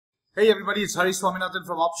Hey everybody, it's Hari Swaminathan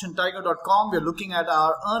from OptionTiger.com. We're looking at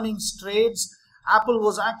our earnings trades. Apple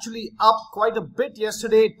was actually up quite a bit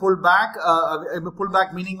yesterday. It pulled back,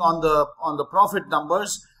 meaning on the profit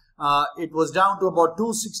numbers. It was down to about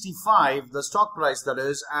 265, the stock price that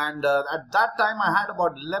is, and at that time I had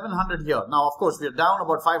about 1100 here. Now of course we're down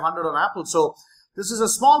about 500 on Apple, so this is a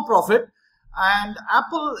small profit. And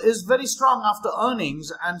Apple is very strong after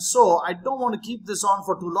earnings, and so I don't want to keep this on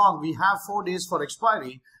for too long. We have 4 days for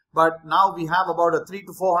expiry. But now we have about a $300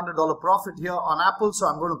 to $400 profit here on Apple. So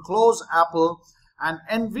I'm going to close Apple. And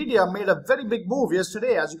NVDA made a very big move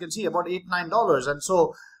yesterday, as you can see, about $8, $9. And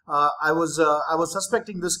so I was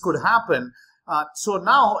suspecting this could happen. So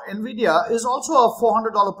now NVIDIA is also a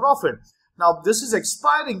 $400 profit. Now this is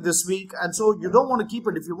expiring this week, and so you don't want to keep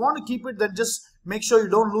it. If you want to keep it, then just make sure you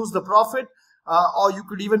don't lose the profit. Or you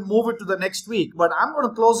could even move it to the next week. But I'm going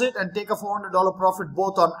to close it and take a $400 profit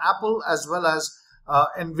both on Apple as well as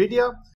NVIDIA.